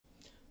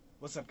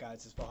What's up,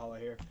 guys? It's Valhalla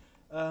here.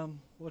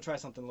 We'll try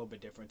something a little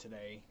bit different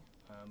today.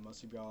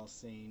 Most of y'all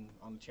seen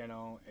on the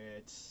channel,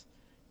 it's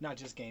not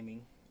just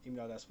gaming, even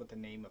though that's what the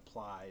name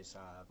applies,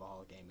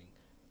 Valhalla Gaming.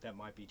 That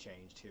might be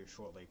changed here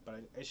shortly, but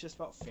it's just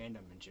about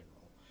fandom in general.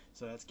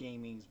 So that's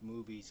gaming,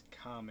 movies,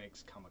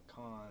 comics, Comic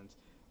Cons,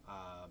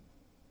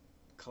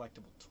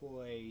 collectible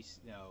toys,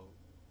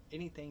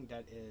 anything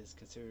that is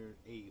considered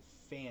a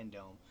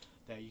fandom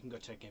that you can go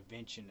to a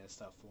convention and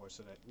stuff for.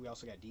 So that we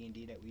also got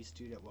D&D that we used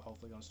to do that we're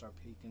hopefully going to start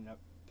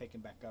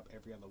picking back up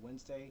every other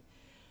Wednesday.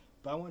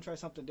 But I want to try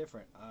something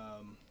different.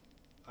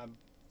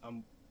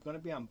 I'm going to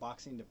be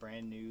unboxing the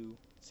brand new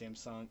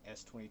Samsung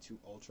S22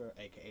 Ultra,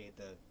 aka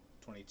the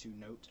 22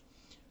 Note.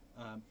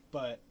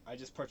 But I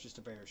just purchased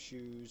a pair of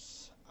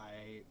shoes.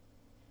 I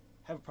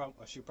have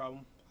a shoe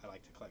problem. I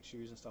like to collect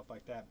shoes and stuff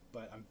like that,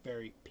 but I'm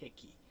very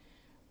picky.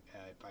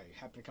 If I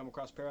happen to come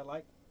across a pair I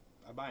like,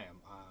 I buy them.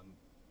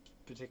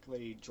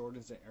 Particularly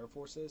Jordans and Air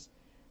Forces,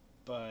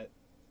 but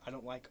I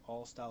don't like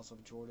all styles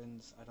of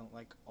Jordans. I don't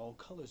like all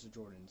colors of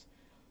Jordans.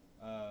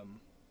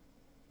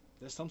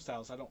 There's some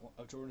styles of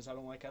Jordans I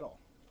don't like at all.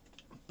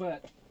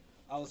 But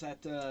I was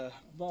at the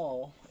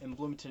mall in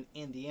Bloomington,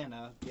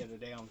 Indiana the other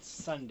day on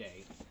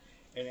Sunday,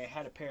 and it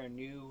had a pair of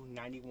new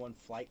 91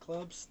 Flight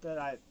Clubs that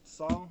I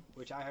saw,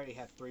 which I already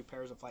have 3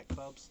 pairs of Flight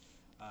Clubs,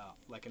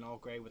 like an all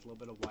gray with a little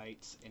bit of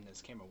whites, and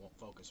this camera won't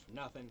focus for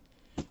nothing.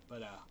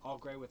 But all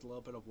gray with a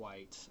little bit of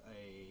white,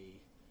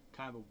 a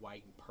kind of a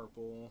white and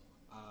purple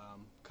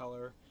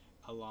color,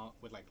 along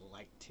with like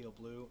light teal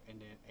blue,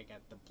 and then I got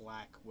the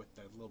black with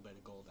a little bit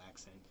of gold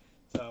accent.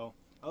 So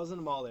I was in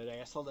the mall today.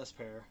 I saw this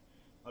pair.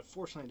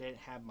 Unfortunately, they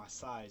didn't have my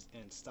size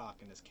in stock,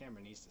 and this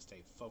camera needs to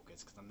stay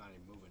focused because I'm not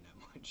even moving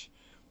that much.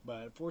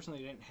 But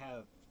unfortunately, they didn't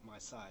have my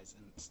size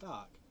in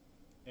stock,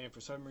 and for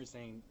some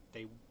reason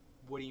they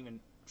wouldn't even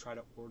try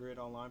to order it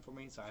online for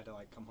me, so I had to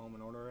like come home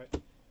and order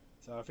it.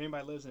 So if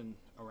anybody lives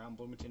around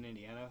Bloomington,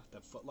 Indiana, the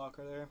Foot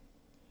Locker there,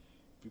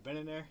 if you've been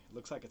in there, it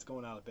looks like it's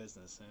going out of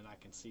business, and I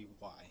can see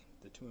why.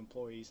 The 2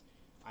 employees,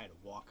 I had to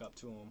walk up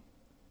to them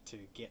to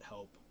get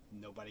help.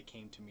 Nobody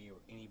came to me or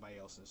anybody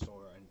else in the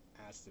store and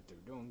asked if they're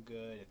doing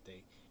good, if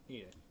they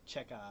need to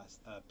check out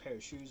a pair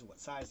of shoes, what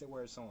size they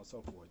wear, so on and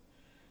so forth.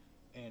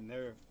 And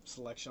their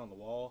selection on the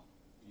wall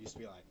used to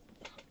be like,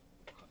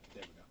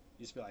 there we go,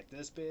 used to be like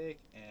this big,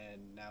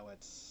 and now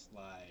it's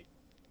like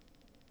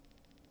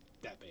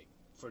that big.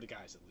 For the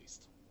guys at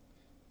least.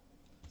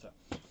 So,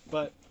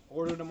 but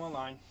ordered them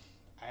online.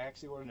 I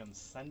actually ordered them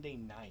Sunday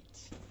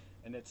night,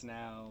 and it's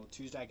now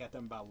Tuesday. I got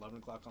them about 11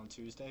 o'clock on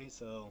Tuesday.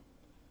 So,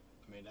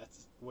 I mean,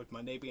 that's with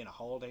Monday being a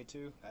holiday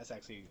too. That's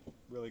actually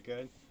really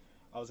good.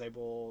 I was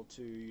able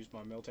to use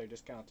my military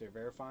discount to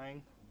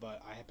verifying,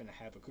 but I happen to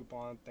have a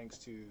coupon thanks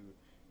to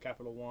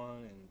Capital One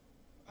and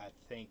I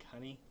think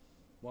Honey.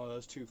 One of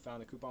those two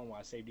found a coupon where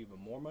I saved even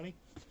more money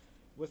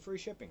with free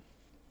shipping.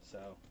 So.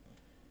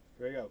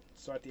 Here we go.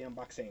 Start the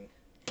unboxing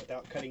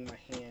without cutting my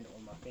hand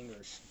or my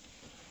fingers.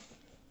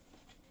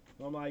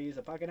 Normally I use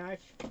a pocket knife.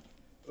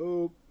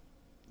 Oop.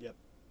 Yep.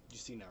 You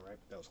see now, right?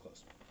 That was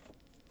close.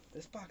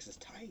 This box is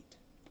tight.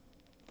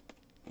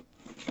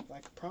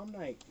 Like prom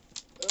night.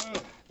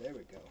 Ugh. There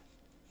we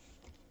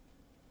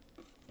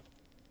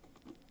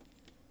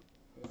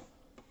go.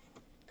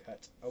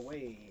 Cut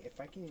away. If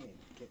I can even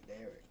get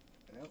there.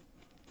 Nope.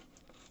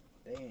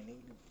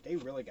 They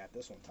really got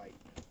this one tight.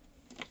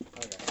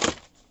 Okay.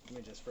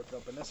 Let me just rip it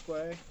open this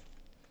way.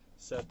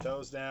 Set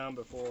those down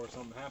before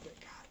something happens.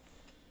 God.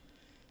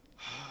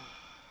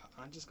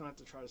 I'm just going to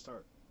have to try to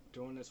start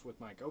doing this with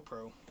my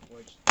GoPro,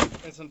 which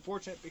is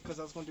unfortunate because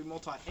I was going to do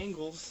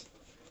multi-angles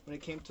when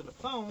it came to the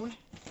phone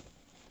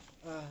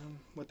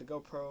with the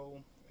GoPro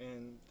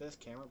and this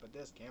camera, but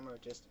this camera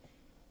just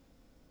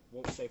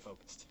won't stay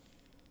focused.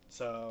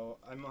 So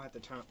I'm going to have to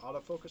turn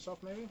autofocus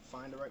off maybe,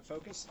 find the right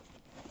focus.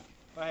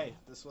 But hey,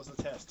 this was a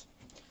test.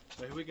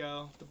 So here we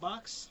go. The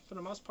box, for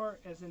the most part,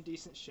 is in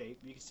decent shape.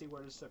 You can see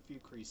where there's a few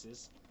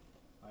creases,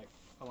 like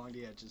along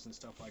the edges and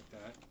stuff like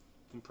that.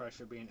 Some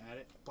pressure being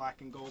added.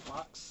 Black and gold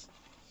box.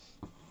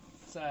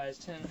 Size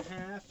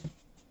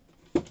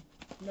 10.5.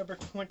 Number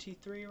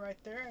 23 right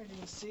there, as you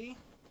can see.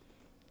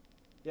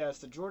 Yeah, it's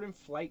the Jordan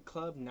Flight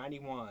Club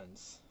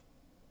 91's.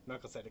 I'm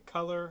not going to say the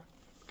color,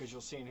 because you'll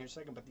see in here in a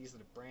second, but these are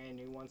the brand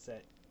new ones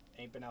that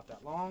ain't been out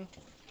that long.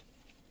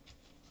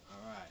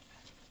 Alright.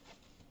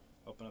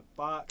 Open up the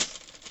box.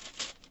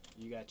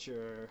 You got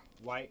your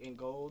white and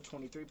gold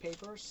 23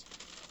 papers.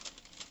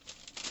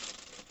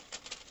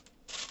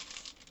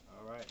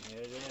 Alright,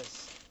 here it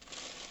is.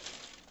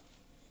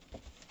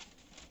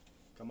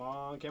 Come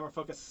on, camera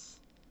focus.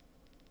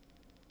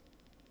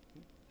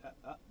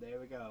 There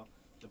we go.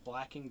 The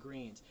black and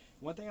greens.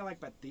 One thing I like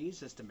about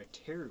these is the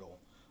material.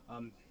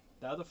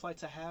 The other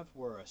flights I have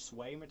were a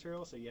suede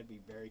material, so you have to be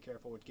very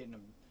careful with getting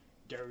them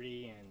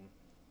dirty and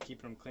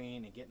keeping them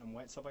clean and getting them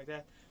wet, stuff like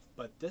that.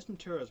 But this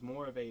material is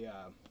more of a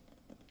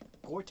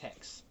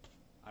Gor-Tex,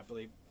 I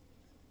believe.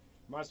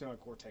 Reminds me of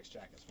Gor-Tex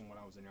jackets from when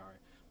I was in the Army.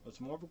 But it's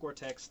more of a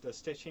Gor-Tex. The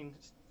stitching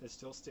is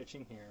still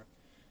stitching here.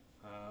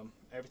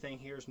 Everything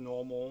here is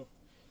normal.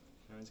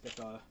 And it's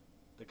got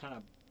the kind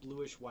of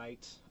bluish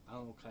white. I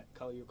don't know what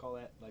color you call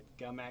that. Like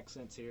gum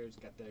accents here. It's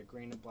got the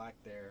green and black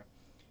there.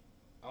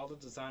 All the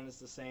design is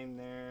the same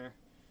there.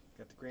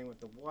 Got the green with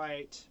the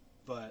white.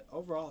 But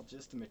overall,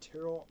 just the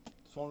material.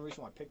 That's one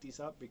reason why I picked these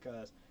up,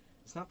 because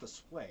it's not the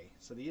suede.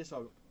 So these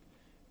are,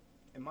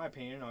 in my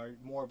opinion, are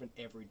more of an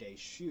everyday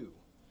shoe.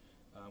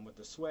 With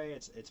the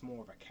suede, it's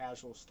more of a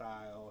casual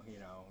style. You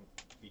know,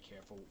 be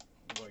careful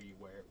where you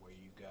wear it, where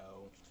you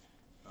go.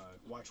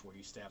 Watch where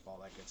you step, all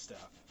that good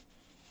stuff.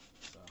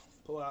 So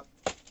pull out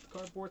the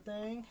cardboard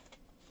thing.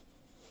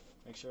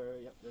 Make sure,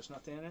 yep, there's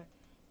nothing in it.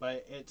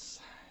 But it's,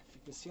 if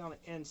you can see on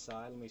the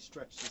inside, let me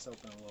stretch this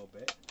open a little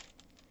bit.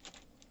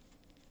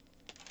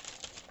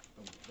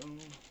 Boom, boom.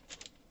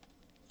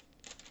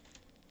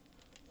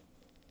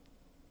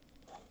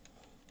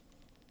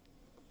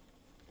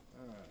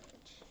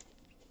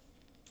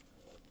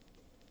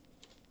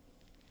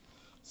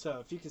 So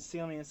if you can see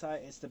on the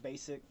inside, it's the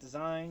basic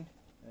design.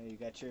 You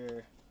got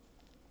your,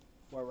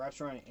 where it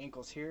wraps around your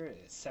ankles here.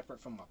 It's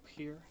separate from up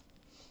here.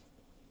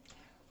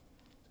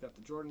 It's got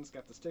the Jordans,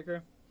 got the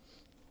sticker.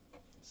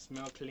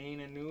 Smell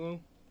clean and new.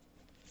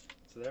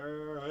 So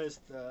there is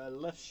the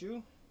left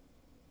shoe.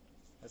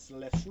 That's the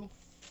left shoe.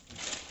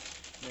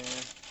 Then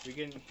we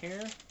get in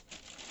here.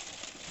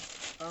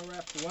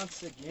 Unwrapped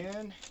once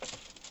again.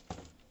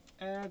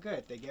 And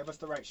good, they gave us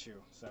the right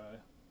shoe. So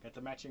got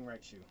the matching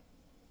right shoe.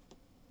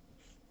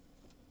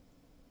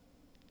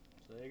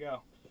 So there you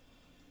go.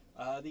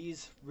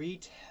 These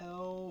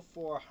retail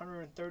for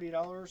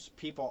 $130.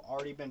 People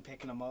already been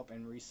picking them up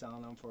and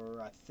reselling them for,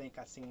 I think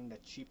I seen the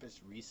cheapest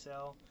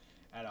resale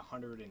at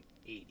 $180.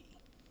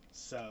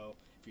 So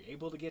if you're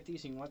able to get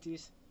these and you want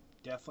these,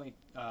 definitely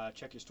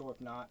check your store.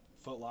 If not,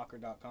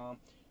 footlocker.com.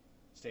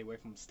 Stay away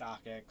from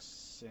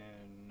StockX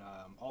and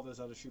all those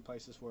other shoe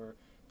places where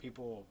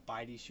people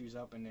buy these shoes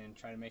up and then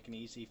try to make an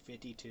easy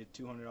 $50 to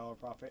 $200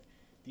 profit.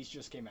 These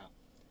just came out.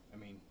 I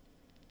mean,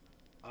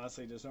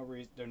 honestly, there's no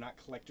reason. They're not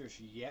collectors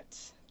yet.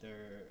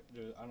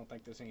 I don't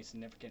think there's any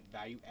significant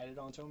value added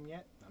onto them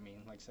yet. I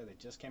mean, like I said, they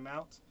just came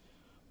out,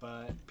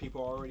 but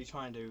people are already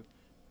trying to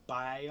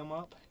buy them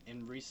up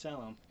and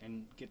resell them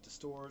and get the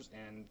stores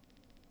and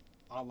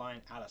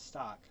online out of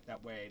stock.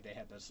 That way, they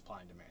have the supply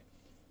and demand.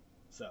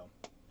 So,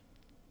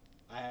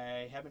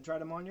 I haven't tried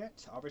them on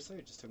yet. Obviously,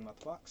 I just took them out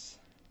the box.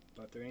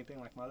 But if they're anything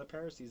like my other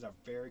pairs, these are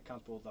very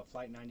comfortable. The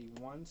Flight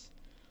 91's.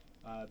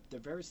 They're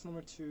very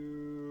similar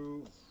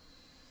to.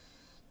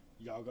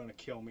 Y'all gonna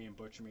kill me and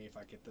butcher me if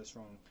I get this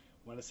wrong.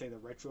 I want to say the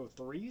Retro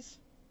 3s,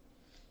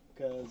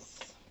 because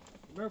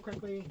real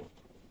quickly,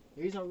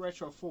 these are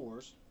Retro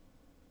 4s.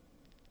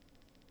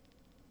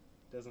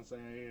 Doesn't say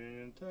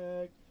anything in the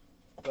tag,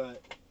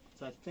 but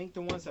so I think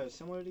the ones that are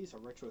similar to these are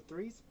Retro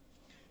 3s.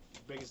 The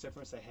biggest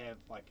difference, they have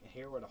like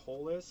here where the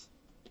hole is,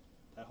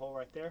 that hole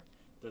right there.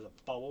 There's a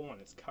bubble when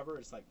it's covered.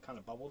 It's like kind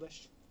of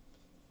bubble-ish,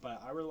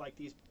 but I really like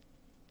these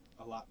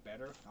a lot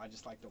better. I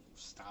just like the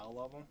style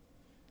of them.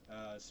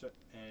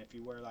 And if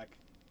you wear like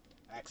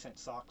accent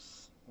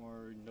socks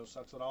or no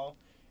socks at all,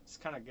 it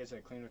kind of gives it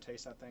a cleaner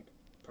taste, I think.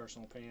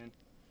 Personal opinion.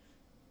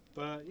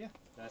 But yeah,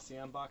 that's the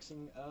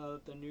unboxing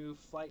of the new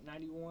Flight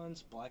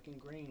 91's black and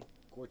green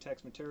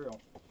Gor-Tex material.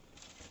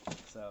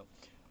 So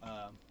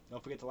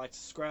don't forget to like,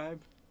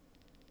 subscribe.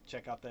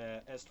 Check out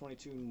the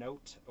S22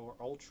 Note or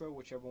Ultra,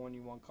 whichever one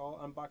you want to call.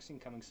 Unboxing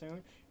coming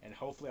soon, and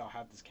hopefully I'll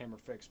have this camera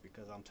fixed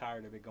because I'm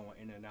tired of it going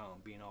in and out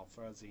and being all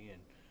fuzzy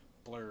and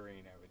blurry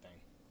and everything.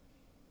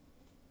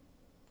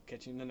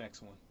 Catch you in the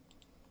next one.